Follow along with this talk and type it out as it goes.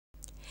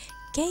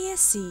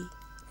KSC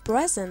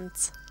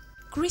Present.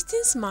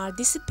 Kristin Smart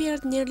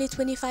disappeared nearly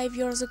 25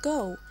 years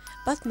ago,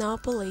 but now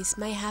police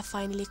may have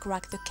finally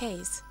cracked the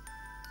case.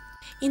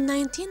 In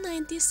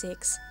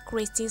 1996,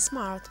 Kristin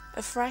Smart,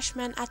 a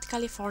freshman at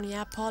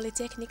California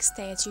Polytechnic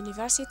State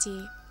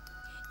University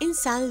in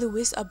San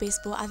Luis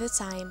Obispo at the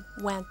time,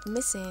 went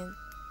missing.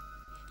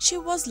 She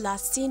was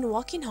last seen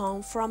walking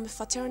home from a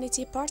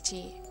fraternity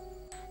party,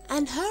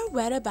 and her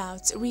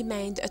whereabouts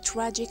remained a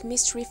tragic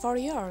mystery for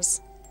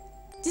years.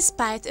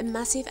 Despite a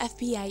massive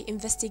FBI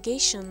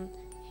investigation,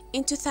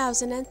 in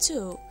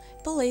 2002,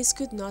 police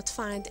could not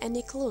find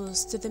any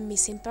clues to the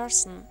missing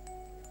person,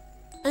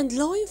 and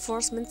law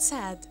enforcement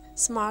said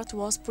Smart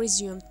was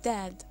presumed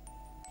dead.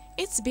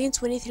 It's been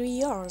 23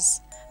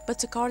 years,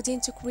 but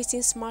according to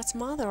Kristin Smart's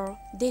mother,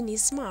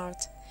 Denise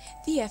Smart,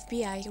 the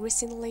FBI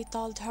recently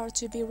told her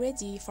to be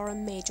ready for a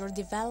major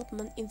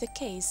development in the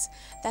case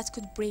that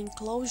could bring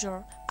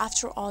closure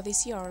after all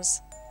these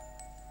years.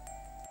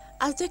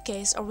 As the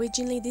case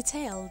originally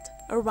detailed,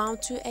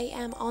 around 2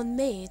 a.m. on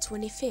May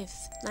 25,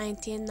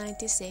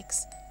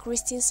 1996,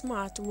 Kristin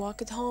Smart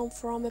walked home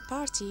from a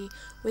party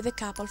with a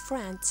couple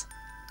friends.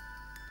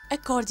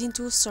 According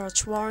to a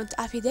search warrant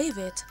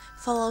affidavit,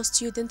 fellow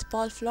student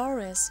Paul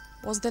Flores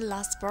was the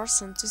last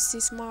person to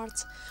see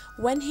Smart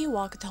when he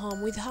walked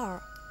home with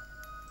her,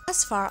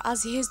 as far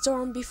as his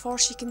dorm before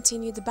she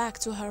continued back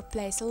to her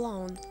place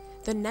alone.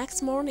 The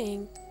next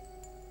morning,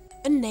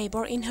 a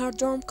neighbor in her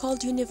dorm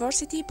called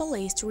university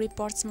police to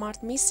report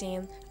Smart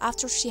missing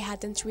after she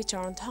hadn't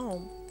returned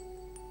home.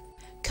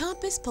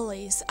 Campus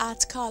police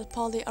at Cal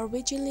Poly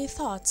originally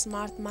thought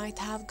Smart might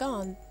have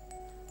gone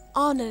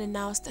on an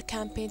announced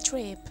camping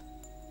trip.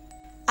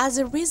 As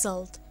a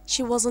result,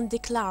 she wasn't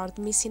declared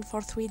missing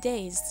for 3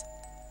 days,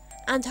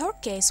 and her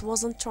case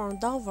wasn't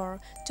turned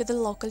over to the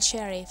local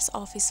sheriff's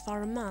office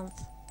for a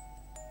month.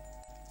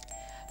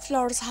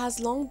 Flores has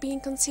long been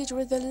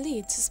considered the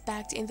lead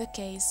suspect in the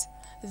case,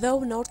 though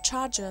no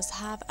charges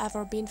have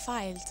ever been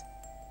filed.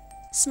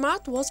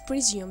 Smart was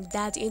presumed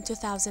dead in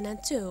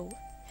 2002,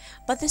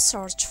 but the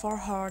search for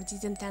her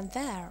didn't end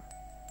there.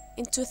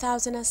 In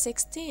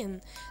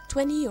 2016,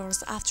 20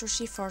 years after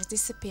she first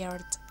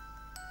disappeared,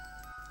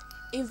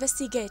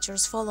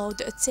 investigators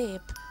followed a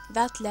tip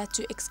that led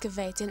to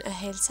excavating a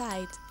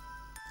hillside.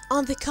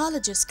 On the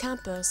college's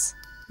campus,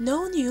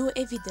 no new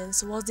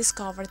evidence was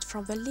discovered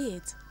from the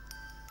lead.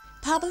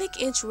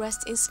 Public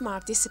interest in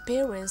Smart's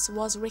disappearance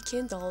was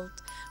rekindled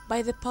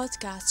by the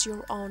podcast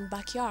Your Own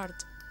Backyard.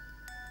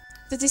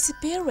 The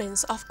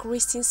disappearance of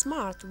Kristin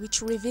Smart,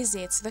 which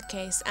revisits the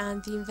case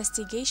and the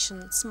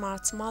investigation.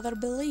 Smart's mother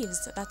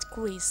believes that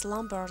Chris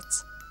Lambert,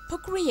 who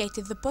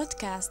created the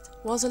podcast,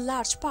 was a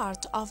large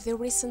part of the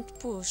recent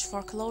push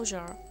for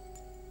closure.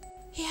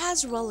 He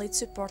has rallied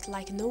support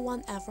like no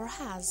one ever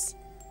has,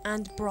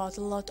 and brought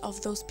a lot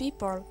of those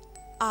people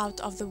out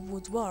of the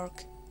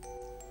woodwork,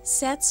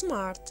 said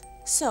Smart.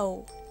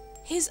 So,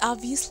 he's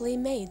obviously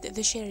made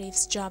the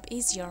sheriff's job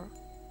easier.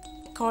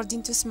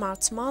 According to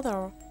Smart's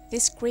mother,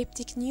 this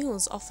cryptic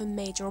news of a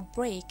major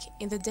break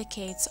in the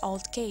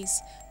decades-old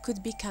case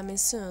could be coming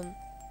soon.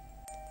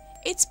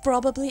 It's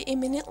probably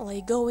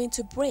imminently going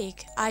to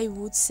break, I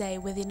would say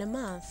within a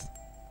month.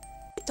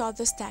 He told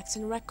the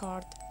Stockton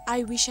Record,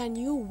 "I wish I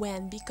knew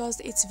when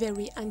because it's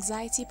very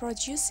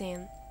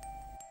anxiety-producing."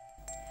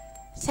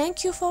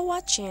 Thank you for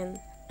watching,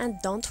 and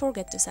don't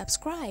forget to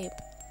subscribe.